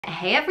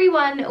Hey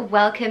everyone,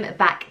 welcome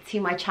back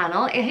to my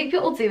channel. I hope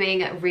you're all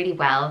doing really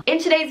well. In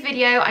today's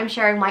video, I'm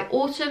sharing my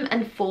autumn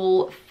and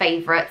fall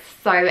favorites.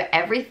 So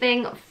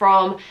everything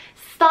from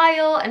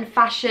style and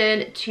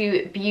fashion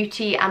to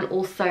beauty and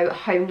also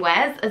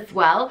homewares as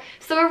well.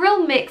 So a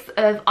real mix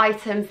of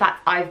items that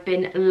I've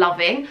been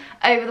loving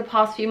over the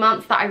past few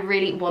months that I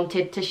really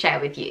wanted to share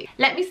with you.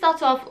 Let me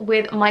start off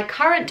with my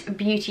current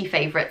beauty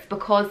favorites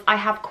because I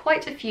have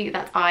quite a few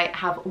that I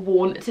have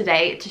worn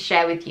today to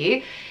share with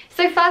you.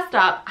 So first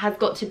up has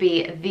got to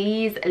be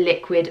these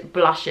liquid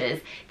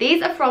blushes.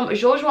 These are from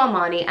Giorgio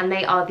Armani and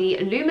they are the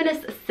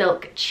Luminous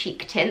Silk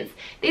Cheek Tints.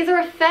 These are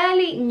a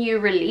fairly new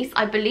release.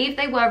 I believe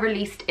they were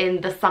released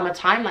in the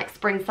summertime, like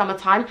spring,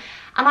 summertime,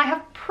 and I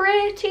have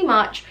pretty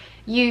much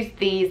used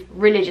these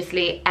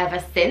religiously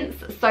ever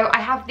since. So I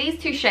have these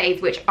two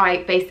shades which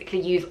I basically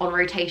use on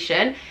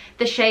rotation.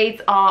 The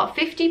shades are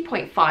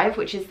 50.5,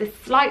 which is this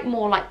slight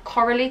more like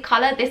corally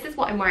colour. This is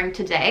what I'm wearing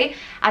today,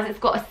 as it's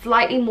got a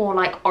slightly more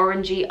like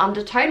orangey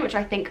undertone, which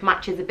I think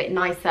matches a bit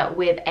nicer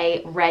with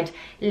a red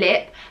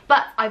lip.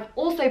 But I've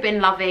also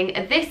been loving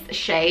this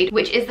shade,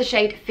 which is the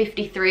shade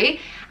 53.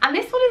 And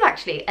this one is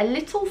actually a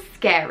little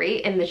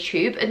scary in the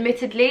tube.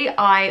 Admittedly,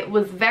 I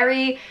was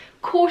very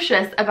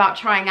cautious about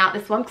trying out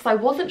this one because I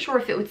wasn't sure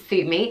if it would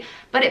suit me,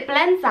 but it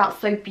blends out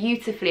so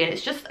beautifully and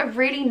it's just a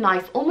really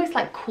nice, almost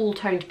like cool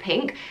toned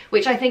pink,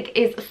 which I think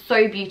is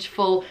so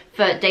beautiful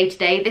for day to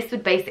day. This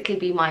would basically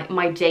be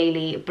my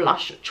daily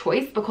blush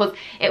choice because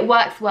it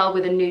works well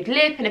with a nude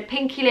lip and a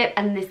pinky lip,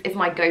 and this is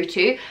my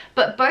go-to.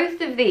 But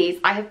both of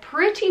these I have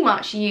pretty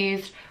much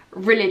used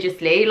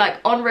religiously, like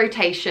on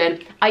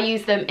rotation. I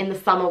use them in the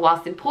summer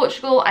whilst in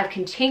Portugal. I've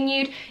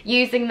continued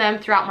using them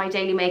throughout my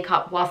daily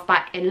makeup whilst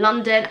back in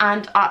London,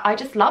 and I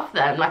just love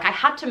them. Like, I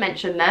had to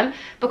mention them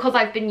because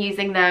I've been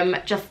using them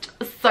just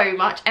so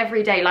much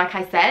every day, like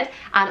I said,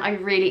 and I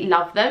really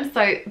love them.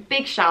 So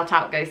big shout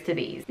out goes to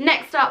these.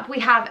 Next up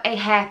we have a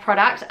hair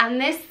product, and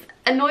this,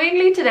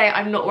 annoyingly today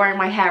I'm not wearing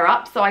my hair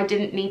up, so I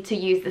didn't need to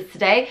use this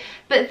today,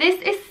 but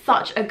this is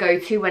such a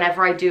go-to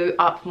whenever I do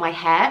up my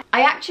hair.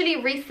 I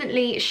actually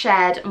recently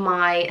shared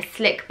my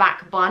slick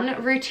back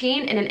bun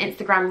routine in an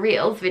Instagram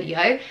Reels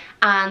video,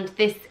 and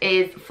this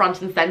is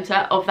front and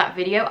center of that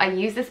video. I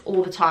use this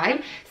all the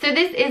time. So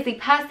this is the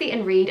Percy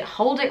 & Reed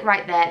Hold It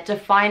Right There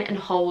Define and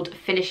Hold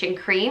Finishing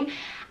Cream,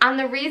 and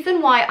the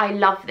reason why I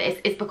love this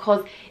is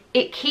because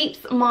it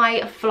keeps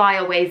my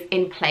flyaways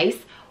in place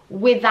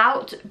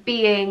without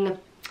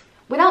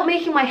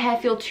making my hair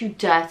feel too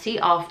dirty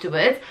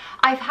afterwards.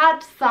 I've had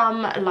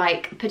some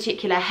like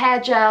particular hair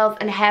gels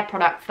and hair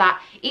products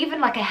that,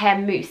 even like a hair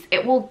mousse,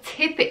 it will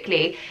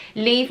typically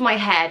leave my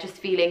hair just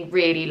feeling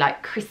really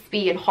like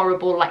crispy and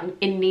horrible, like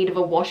in need of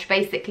a wash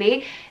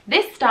basically.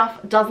 This stuff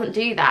doesn't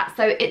do that,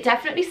 so it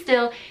definitely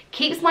still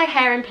keeps my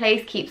hair in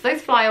place, keeps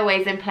those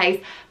flyaways in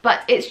place,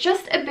 but it's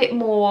just a bit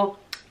more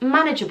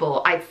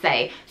manageable, I'd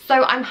say.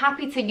 So I'm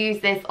happy to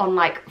use this on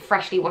like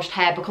freshly washed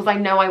hair because I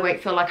know I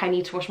won't feel like I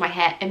need to wash my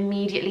hair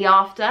immediately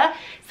after.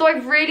 So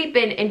I've really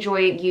been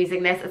enjoying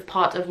using this as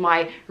part of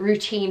my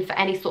routine for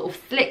any sort of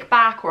slick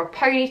back or a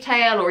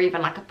ponytail or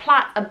even like a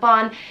plait, a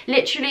bun,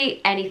 literally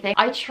anything.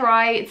 I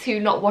try to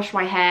not wash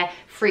my hair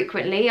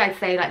frequently. I'd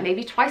say like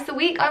maybe twice a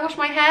week I wash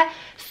my hair.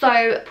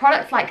 So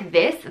products like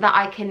this that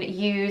I can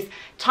use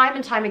time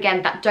and time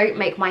again that don't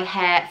make my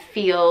hair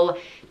feel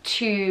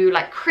too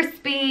like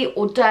crispy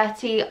or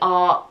dirty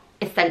are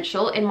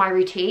essential in my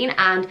routine,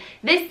 and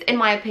this in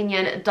my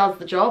opinion does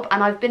the job,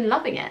 and I've been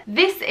loving it.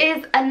 This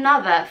is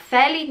another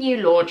fairly new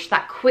launch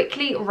that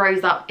quickly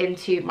rose up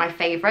into my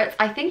favorites.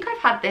 I think I've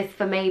had this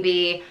for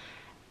maybe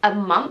a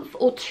month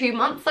or 2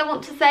 months, I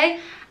want to say,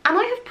 and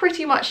I have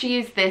pretty much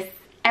used this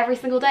every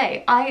single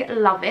day. I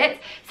love it.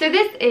 So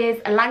this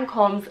is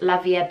Lancome's La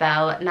Vie Est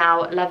Belle.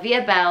 Now, La Vie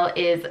Est Belle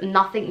is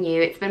nothing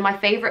new. It's been my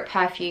favorite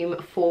perfume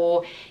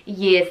for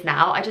years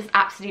now. I just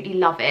absolutely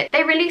love it.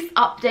 They release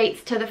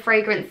updates to the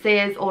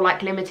fragrances or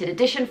like limited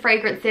edition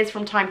fragrances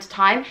from time to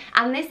time,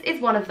 and this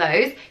is one of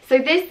those. So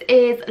this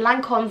is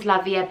Lancome's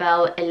La Vie Est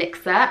Belle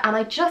Elixir, and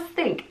I just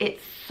think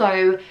it's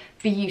so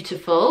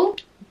beautiful.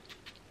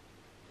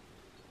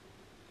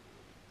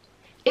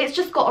 It's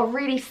just got a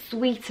really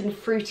sweet and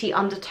fruity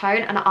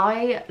undertone, and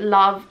I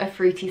love a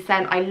fruity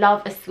scent. I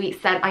love a sweet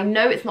scent. I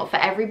know it's not for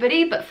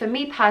everybody, but for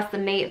me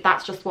personally,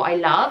 that's just what I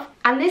love.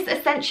 And this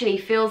essentially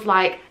feels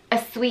like a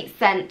sweet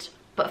scent,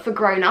 but for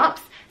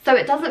grown-ups. So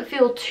it doesn't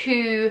feel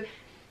too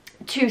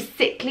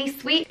sickly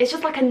sweet. It's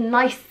just like a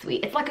nice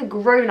sweet. It's like a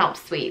grown-up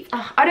sweet.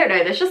 I don't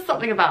know, there's just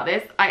something about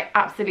this. I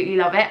absolutely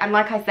love it. And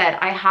like I said,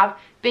 I have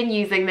been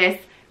using this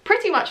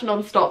pretty much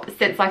non-stop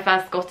since I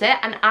first got it,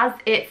 and as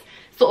it's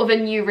sort of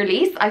a new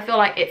release, I feel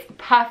like it's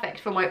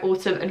perfect for my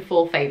autumn and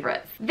fall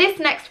favorites. This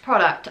next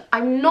product,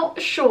 I'm not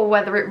sure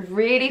whether it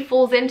really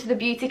falls into the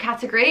beauty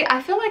category.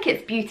 I feel like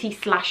it's beauty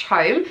slash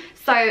home,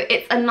 so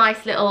it's a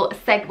nice little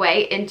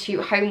segue into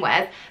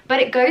homewares,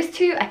 but it goes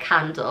to a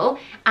candle,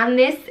 and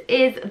this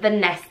is the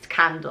Nest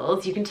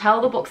candles. You can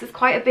tell the box is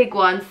quite a big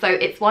one, so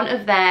it's one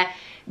of their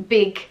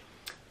big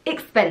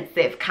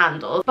expensive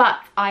candles, but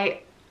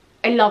I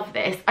I love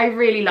this. I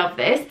really love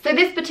this. So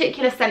this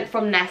particular scent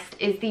from Nest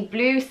is the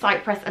Blue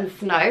Cypress and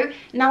Snow.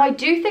 Now I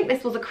do think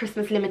this was a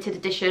Christmas limited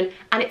edition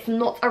and it's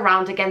not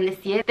around again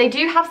this year. They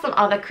do have some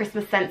other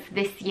Christmas scents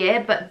this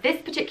year, but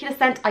this particular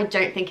scent I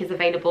don't think is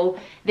available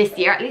this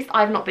year. At least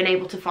I've not been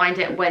able to find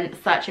it when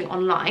searching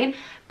online.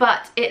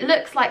 But it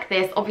looks like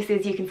this. Obviously,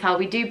 as you can tell,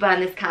 we do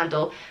burn this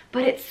candle,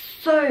 but it's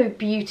so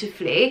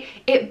beautifully.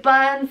 It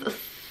burns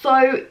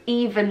so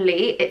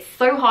evenly. It's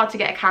so hard to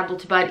get a candle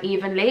to burn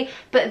evenly,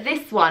 but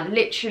this one,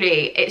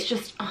 literally, it's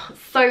just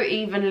so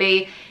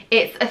evenly.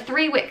 It's a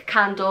 3-wick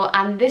candle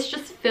and this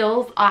just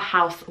fills our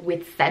house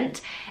with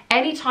scent.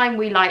 Anytime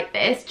we light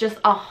this, just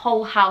our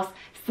whole house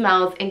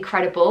smells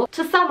incredible.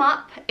 To sum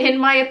up, in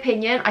my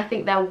opinion, I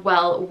think they're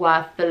well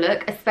worth the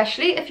look,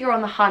 especially if you're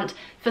on the hunt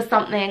for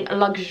something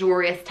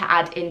luxurious to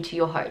add into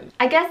your home.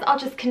 I guess I'll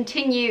just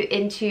continue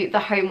into the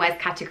homewares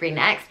category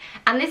next,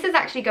 and this is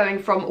actually going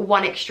from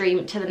one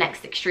extreme to the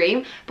next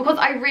extreme because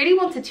I really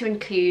wanted to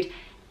include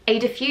a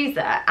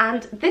diffuser,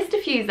 and this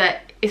diffuser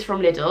is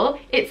from Lidl.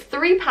 It's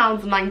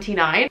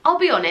 £3.99. I'll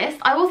be honest,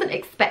 I wasn't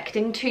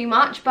expecting too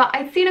much, but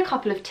I'd seen a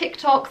couple of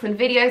TikToks and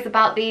videos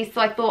about these, so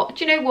I thought,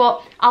 do you know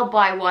what, I'll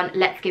buy one,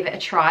 let's give it a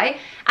try.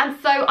 And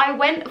so I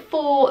went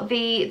for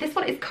this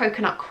one is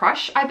Coconut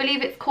Crush, I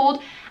believe it's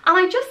called, and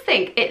I just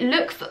think it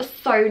looks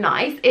so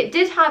nice. It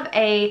did have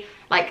a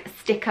like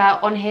sticker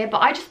on here,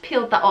 but I just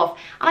peeled that off,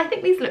 and I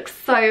think these look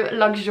so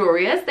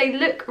luxurious. They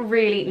look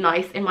really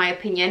nice in my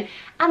opinion,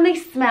 and they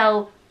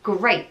smell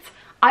great.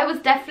 I was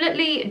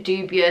definitely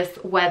dubious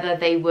whether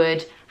they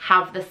would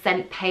have the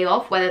scent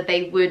payoff, whether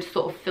they would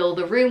sort of fill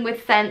the room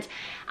with scent,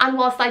 and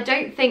whilst I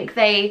don't think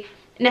they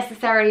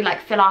necessarily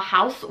like fill our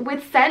house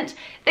with scent,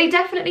 they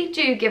definitely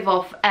do give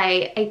off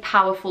a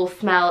powerful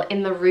smell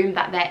in the room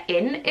that they're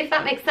in, if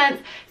that makes sense.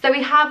 So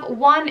we have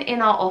one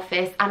in our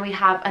office and we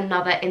have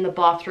another in the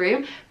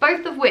bathroom,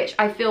 both of which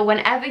I feel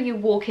whenever you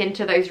walk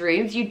into those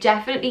rooms you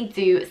definitely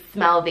do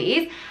smell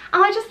these,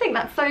 and I just think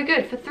that's so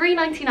good. For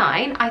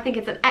 £3.99 I think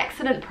it's an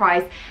excellent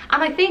price,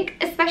 and I think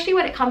especially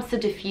when it comes to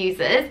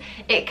diffusers,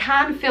 it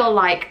can feel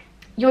like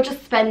you're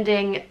just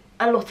spending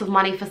a lot of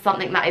money for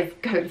something that is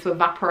going to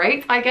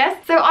evaporate, I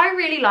guess. So I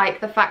really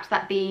like the fact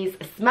that these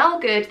smell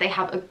good, they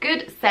have a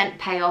good scent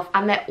payoff,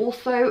 and they're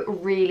also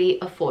really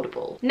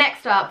affordable.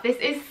 Next up, this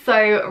is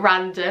so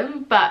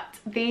random, but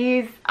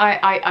these,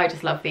 I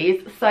just love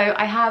these. So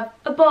I have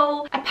a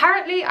bowl.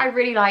 Apparently I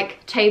really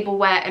like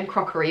tableware and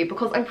crockery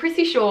because I'm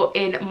pretty sure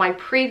in my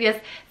previous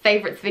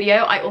favorites video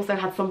I also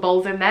had some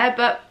bowls in there,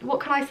 but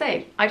what can I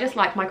say? I just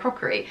like my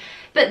crockery.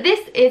 But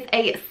this is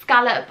a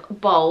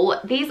scallop bowl.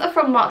 These are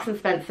from Marks &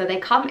 Spencer. They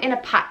come in a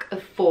pack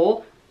of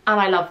 4. And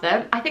I love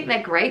them. I think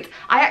they're great.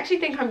 I actually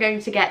think I'm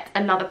going to get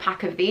another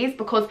pack of these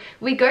because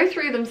we go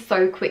through them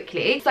so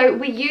quickly. So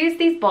we use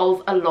these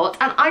bowls a lot,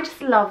 and I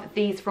just love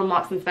these from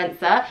Marks &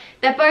 Spencer.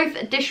 They're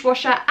both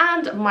dishwasher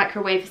and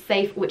microwave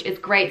safe, which is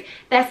great.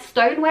 They're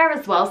stoneware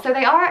as well, so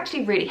they are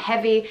actually really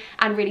heavy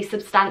and really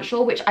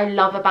substantial, which I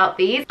love about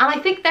these. And I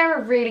think they're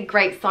a really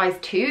great size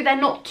too. They're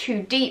not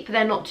too deep,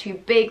 they're not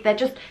too big,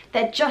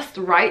 they're just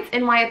right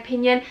in my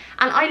opinion,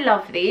 and I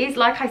love these.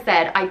 Like I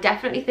said, I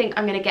definitely think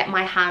I'm going to get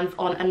my hands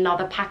on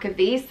another pack of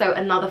these, so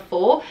another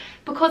 4,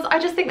 because I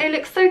just think they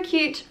look so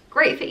cute,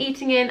 great for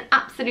eating in,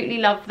 absolutely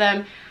love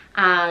them,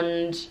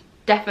 and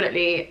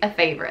definitely a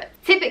favourite.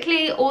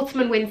 Typically,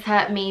 autumn and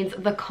winter means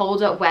the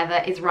colder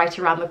weather is right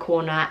around the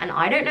corner, and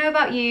I don't know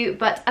about you,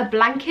 but a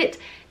blanket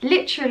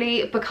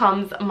literally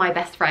becomes my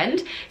best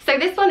friend. So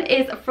this one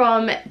is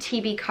from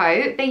TB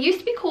Co. They used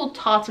to be called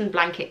Tartan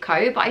Blanket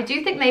Co, but I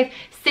do think they've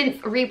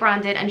since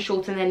rebranded and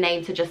shortened their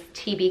name to just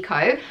TB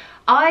Co.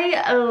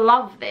 I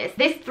love this.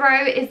 This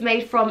throw is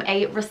made from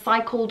a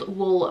recycled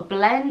wool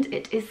blend.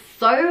 It is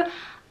so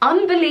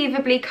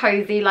unbelievably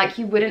cozy like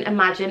you wouldn't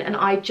imagine, and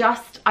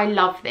I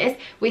love this.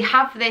 We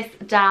have this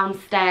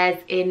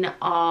downstairs in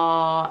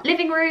our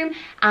living room,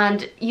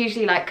 and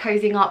usually like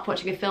cozying up,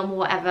 watching a film or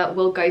whatever,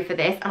 we'll go for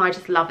this, and I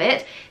just love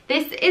it.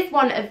 This is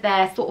one of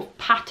their sort of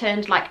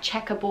patterned like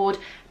checkerboard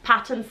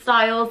pattern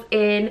styles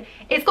in.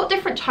 It's got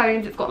different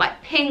tones. It's got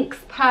like pinks,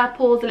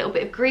 purples, a little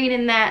bit of green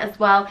in there as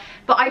well,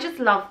 but I just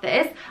love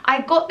this. I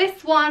got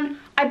this one,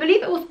 I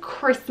believe it was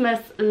Christmas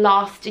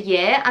last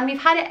year, and we've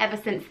had it ever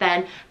since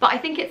then, but I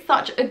think it's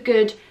such a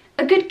good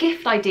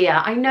gift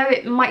idea. I know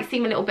it might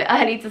seem a little bit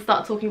early to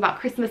start talking about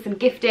Christmas and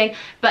gifting,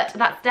 but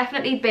that's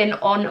definitely been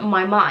on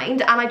my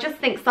mind, and I just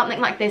think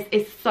something like this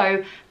is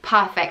so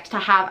perfect to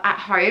have at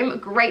home,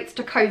 great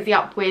to cozy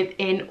up with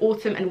in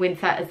autumn and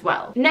winter as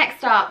well.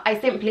 Next up, I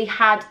simply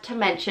had to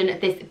mention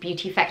this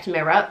Beauty Effect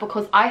mirror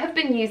because I have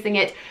been using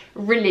it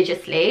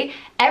religiously.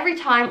 Every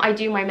time I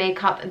do my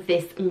makeup,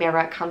 this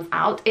mirror comes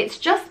out. It's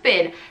just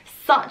been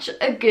such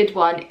a good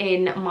one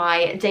in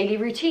my daily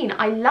routine.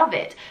 I love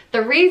it.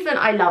 The reason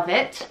I love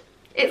it,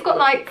 it's got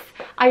lights.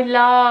 I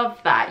love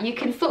that. You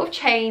can sort of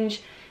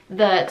change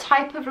the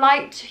type of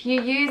light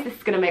you use. This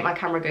is going to make my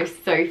camera go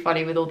so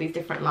funny with all these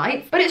different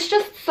lights, but it's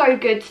just so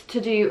good to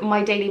do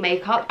my daily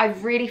makeup.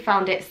 I've really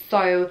found it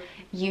so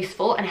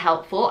useful and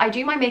helpful. I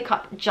do my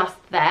makeup just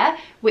there,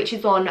 which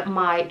is on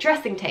my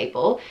dressing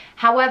table.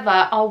 However,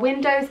 our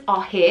windows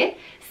are here.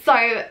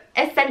 So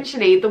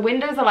essentially the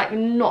windows are like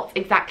not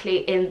exactly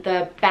in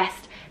the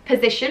best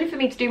position for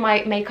me to do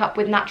my makeup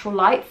with natural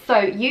light. So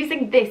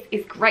using this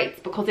is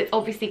great because it's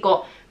obviously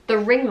got the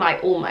ring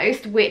light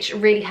almost, which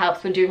really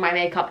helps when doing my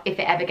makeup if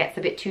it ever gets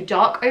a bit too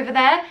dark over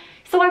there.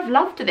 So I've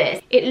loved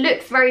this. It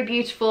looks very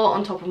beautiful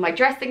on top of my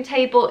dressing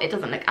table. It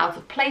doesn't look out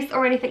of place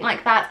or anything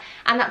like that.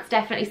 And that's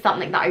definitely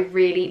something that I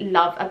really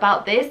love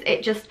about this.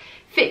 It just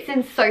fits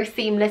in so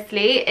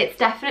seamlessly. It's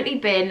definitely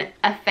been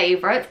a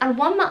favorite, and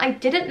one that I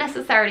didn't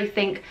necessarily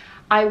think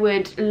I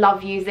would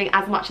love using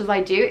as much as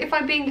I do, if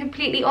I'm being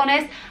completely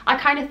honest. I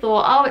kind of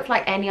thought, oh, it's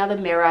like any other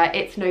mirror,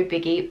 it's no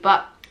biggie,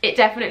 but it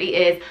definitely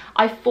is.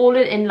 I've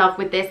fallen in love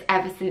with this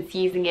ever since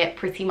using it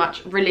pretty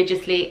much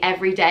religiously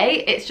every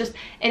day. It's just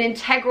an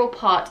integral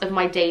part of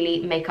my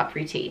daily makeup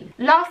routine.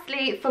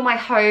 Lastly, for my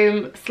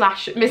home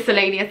slash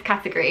miscellaneous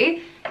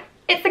category,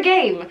 it's a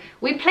game.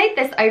 We played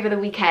this over the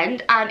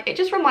weekend and it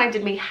just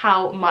reminded me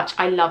how much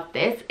I love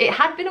this. It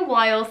had been a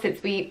while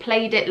since we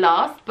played it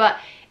last, but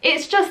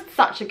it's just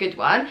such a good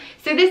one.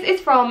 So this is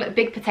from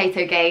Big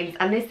Potato Games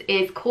and this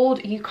is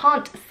called You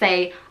Can't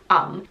Say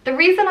The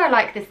reason I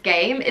like this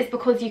game is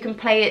because you can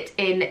play it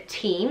in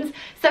teams.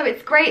 So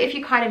it's great if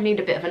you kind of need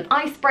a bit of an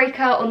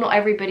icebreaker or not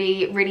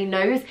everybody really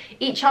knows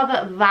each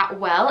other that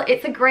well.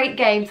 It's a great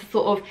game to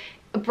sort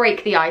of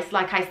break the ice,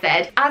 like I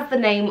said. As the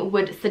name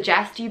would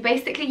suggest, you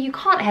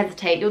can't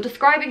hesitate. You're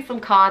describing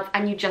some cards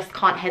and you just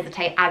can't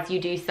hesitate as you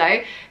do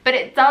so. But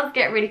it does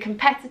get really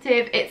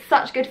competitive. It's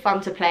such good fun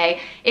to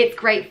play. It's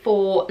great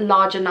for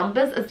larger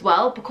numbers as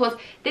well, because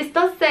this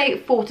does say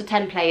 4 to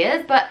 10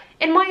 players, but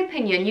in my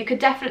opinion, you could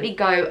definitely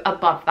go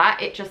above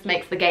that. It just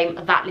makes the game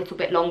that little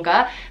bit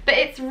longer, but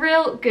it's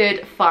real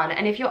good fun.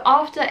 And if you're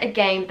after a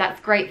game that's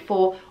great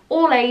for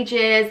all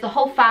ages, the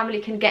whole family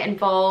can get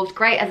involved,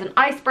 great as an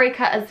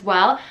icebreaker as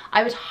well,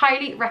 I would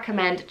highly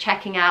recommend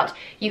checking out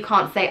You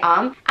Can't Say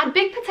And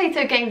Big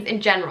Potato Games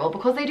in general,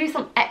 because they do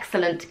some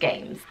excellent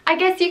games. I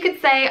guess you could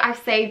say I've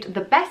saved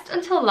the best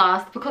until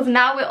last, because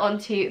now we're on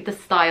to the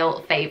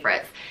style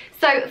favourites.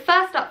 So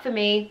first up for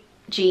me,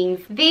 jeans.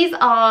 These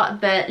are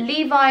the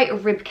Levi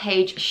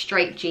ribcage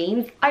straight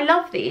jeans. I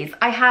love these.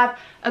 I have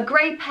a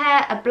grey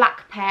pair, a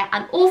black pair,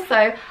 and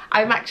also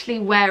I'm actually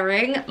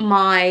wearing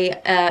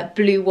my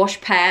blue wash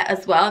pair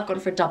as well. I've gone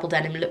for a double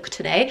denim look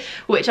today,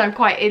 which I'm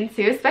quite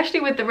into, especially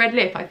with the red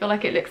lip. I feel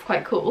like it looks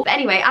quite cool. But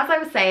anyway, as I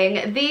was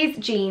saying, these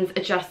jeans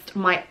are just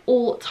my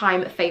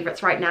all-time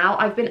favourites right now.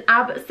 I've been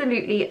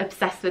absolutely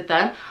obsessed with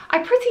them. I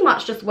pretty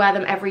much just wear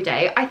them every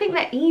day. I think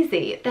they're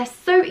easy. They're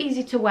so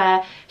easy to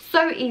wear,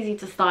 so easy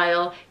to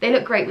style. They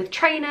look great with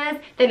trainers,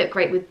 they look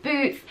great with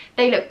boots,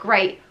 they look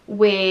great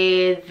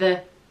with,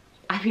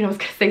 I mean, I was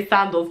gonna say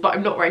sandals, but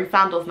I'm not wearing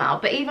sandals now,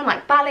 but even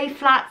like ballet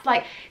flats,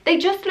 like they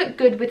just look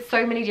good with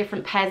so many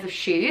different pairs of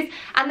shoes.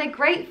 And they're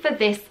great for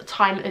this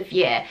time of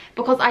year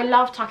because I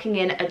love tucking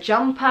in a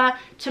jumper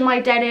to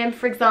my denim,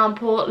 for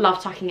example,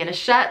 love tucking in a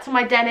shirt to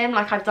my denim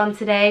like I've done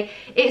today.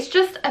 It's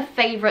just a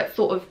favorite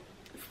sort of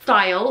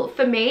style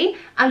for me,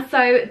 and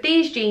so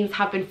these jeans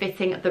have been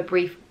fitting the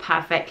brief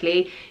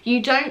perfectly.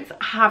 You don't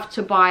have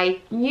to buy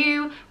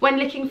new when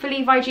looking for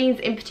Levi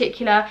jeans in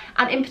particular,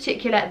 and in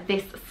particular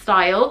this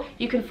style.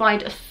 You can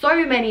find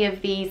so many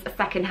of these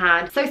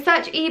secondhand. So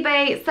search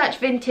eBay, search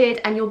Vinted,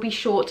 and you'll be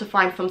sure to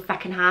find some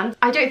secondhand.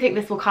 I don't think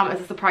this will come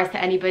as a surprise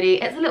to anybody.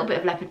 It's a little bit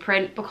of leopard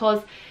print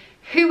because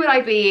who would I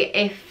be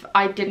if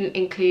I didn't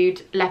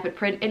include leopard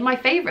print in my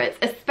favourites,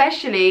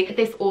 especially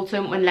this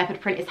autumn when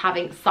leopard print is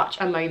having such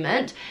a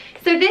moment.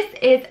 So this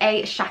is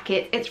a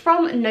shacket. It's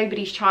from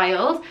Nobody's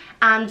Child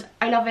and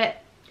I love it.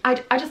 I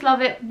just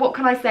love it. What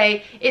can I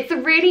say? It's a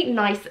really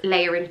nice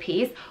layering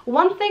piece.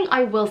 One thing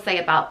I will say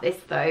about this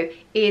though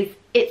is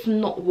it's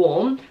not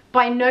warm.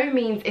 By no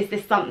means is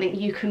this something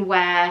you can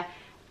wear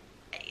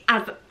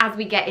as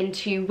we get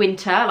into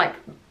winter, like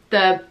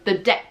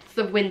the depths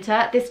of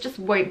winter. This just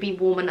won't be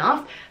warm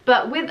enough,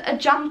 but with a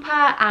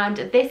jumper and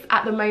this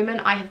at the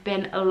moment, I have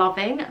been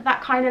loving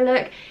that kind of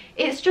look.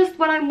 It's just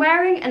when I'm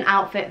wearing an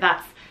outfit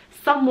that's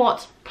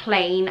somewhat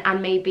plain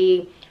and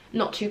maybe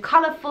not too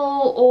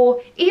colourful,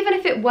 or even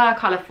if it were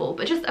colourful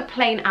but just a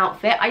plain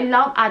outfit, I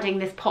love adding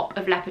this pop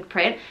of leopard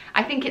print.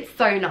 I think it's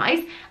so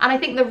nice, and I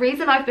think the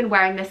reason I've been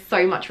wearing this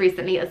so much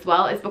recently as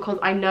well is because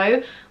I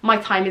know my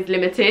time is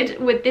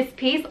limited with this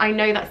piece. I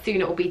know that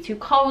soon it will be too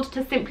cold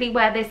to simply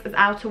wear this as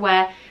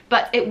outerwear,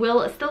 but it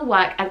will still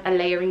work as a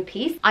layering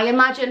piece. I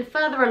imagine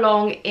further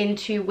along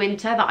into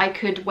winter that I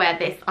could wear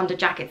this under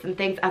jackets and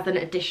things as an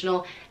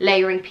additional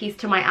layering piece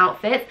to my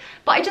outfits,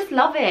 but I just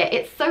love it.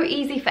 It's so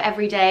easy for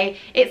every day.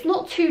 It's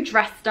not too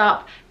dressed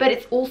up, but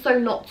it's also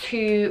not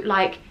too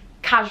like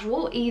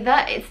casual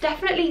either. It's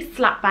definitely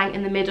slap bang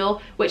in the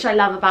middle, which I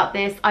love about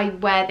this. I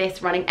wear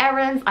this running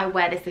errands, I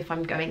wear this if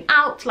I'm going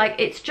out, like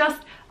it's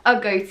just a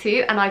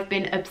go-to and I've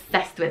been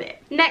obsessed with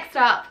it. Next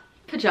up,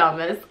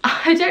 pajamas.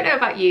 I don't know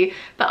about you,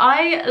 but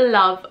I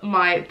love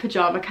my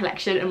pajama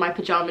collection and my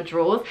pajama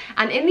drawers,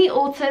 and in the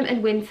autumn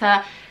and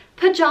winter,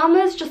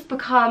 pajamas just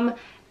become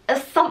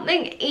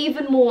something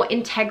even more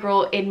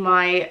integral in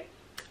my,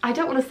 I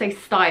don't want to say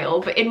style,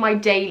 but in my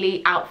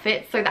daily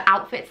outfits. So the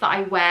outfits that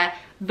I wear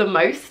the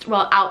most,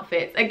 well,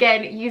 outfits,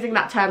 again, using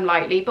that term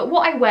lightly, but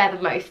what I wear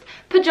the most,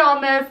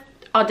 pajamas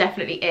are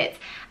definitely it.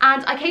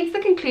 And I came to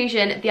the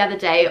conclusion the other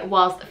day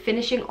whilst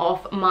finishing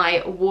off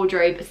my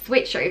wardrobe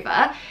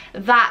switchover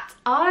that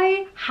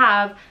I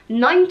have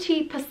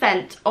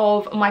 90%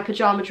 of my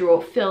pajama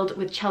drawer filled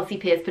with Chelsea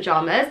Peers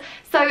pajamas.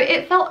 So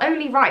it felt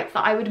only right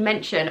that I would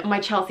mention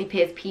my Chelsea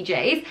Peers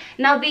PJs.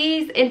 Now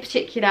these in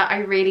particular I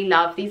really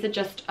love. These are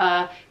just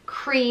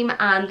cream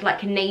and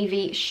like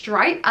navy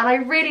stripe, and I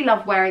really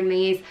love wearing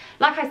these.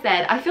 Like I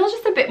said, I feel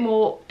just a bit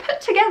more put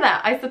together,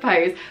 I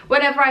suppose,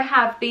 whenever I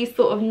have these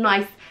sort of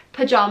nice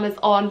pajamas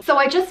on. So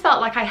I just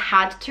felt like I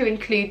had to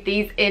include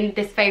these in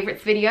this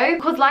favorites video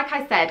because, like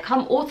I said,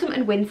 come autumn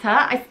and winter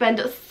I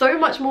spend so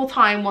much more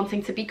time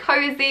wanting to be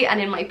cozy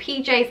and in my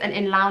PJs and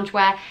in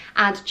loungewear,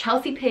 and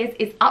Chelsea Peers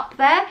is up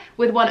there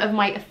with one of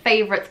my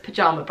favorites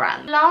pajama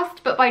brands.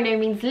 Last but by no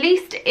means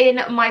least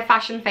in my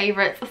fashion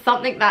favorites,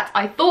 something that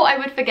I thought I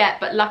would forget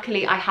but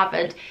luckily I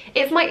haven't,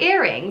 it's my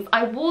earrings.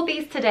 I wore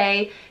these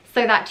today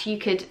so that you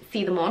could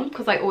see them on,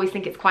 because I always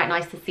think it's quite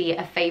nice to see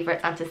a favourite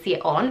and to see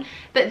it on.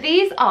 But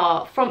these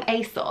are from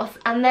ASOS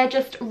and they're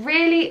just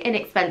really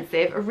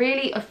inexpensive,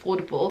 really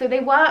affordable. So they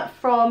were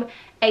from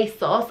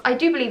ASOS. I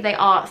do believe they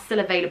are still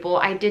available.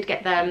 I did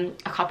get them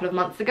a couple of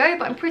months ago,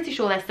 but I'm pretty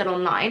sure they're still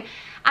online.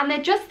 And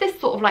they're just this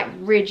sort of like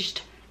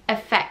ridged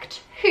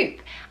effect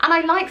hoop. And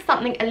I like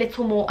something a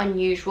little more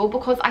unusual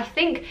because I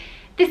think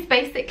this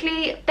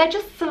basically, they're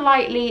just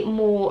slightly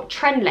more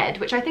trend-led,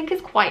 which I think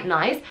is quite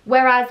nice.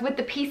 Whereas with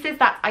the pieces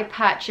that I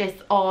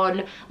purchase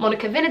on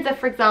Monica Vinader,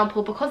 for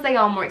example, because they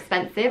are more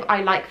expensive,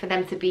 I like for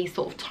them to be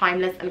sort of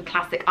timeless and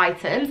classic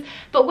items.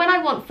 But when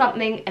I want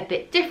something a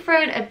bit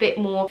different, a bit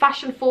more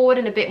fashion forward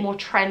and a bit more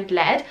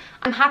trend-led,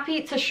 I'm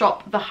happy to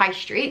shop the high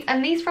street.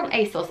 And these from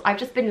ASOS, I've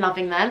just been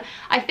loving them.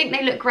 I think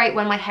they look great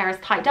when my hair is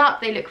tied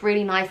up. They look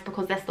really nice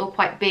because they're still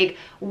quite big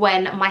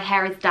when my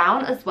hair is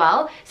down as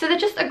well. So they're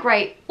just a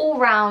great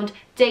all-round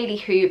daily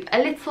hoop, a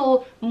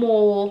little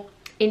more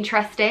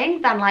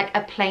interesting than like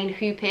a plain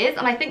hoop is,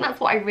 and I think that's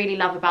what I really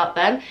love about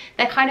them.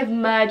 They're kind of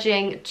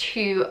merging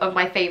two of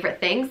my favorite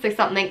things, so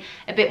something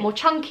a bit more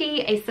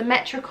chunky,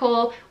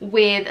 asymmetrical,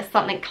 with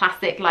something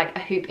classic like a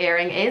hoop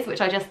earring is,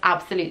 which I just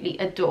absolutely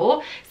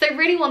adore. So I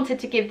really wanted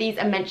to give these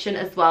a mention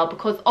as well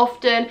because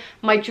often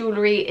my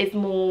jewelry is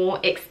more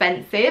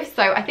expensive,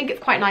 so I think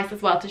it's quite nice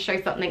as well to show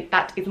something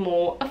that is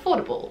more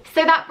affordable.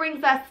 So that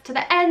brings us to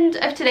the end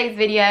of today's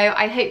video.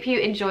 I hope you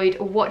enjoyed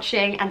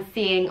watching and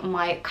seeing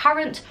my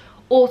current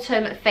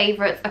autumn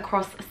favorites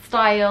across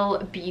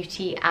style,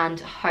 beauty and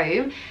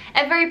home.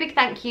 A very big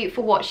thank you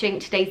for watching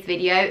today's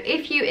video.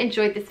 If you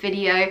enjoyed this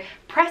video,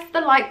 press the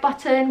like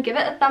button, give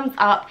it a thumbs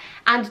up,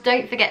 and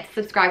don't forget to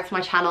subscribe to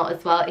my channel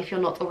as well if you're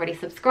not already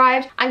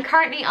subscribed. I'm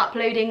currently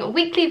uploading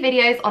weekly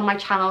videos on my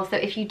channel, so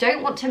if you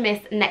don't want to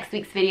miss next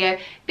week's video,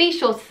 be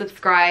sure to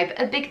subscribe.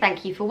 A big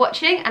thank you for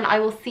watching and I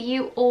will see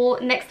you all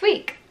next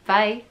week.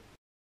 Bye.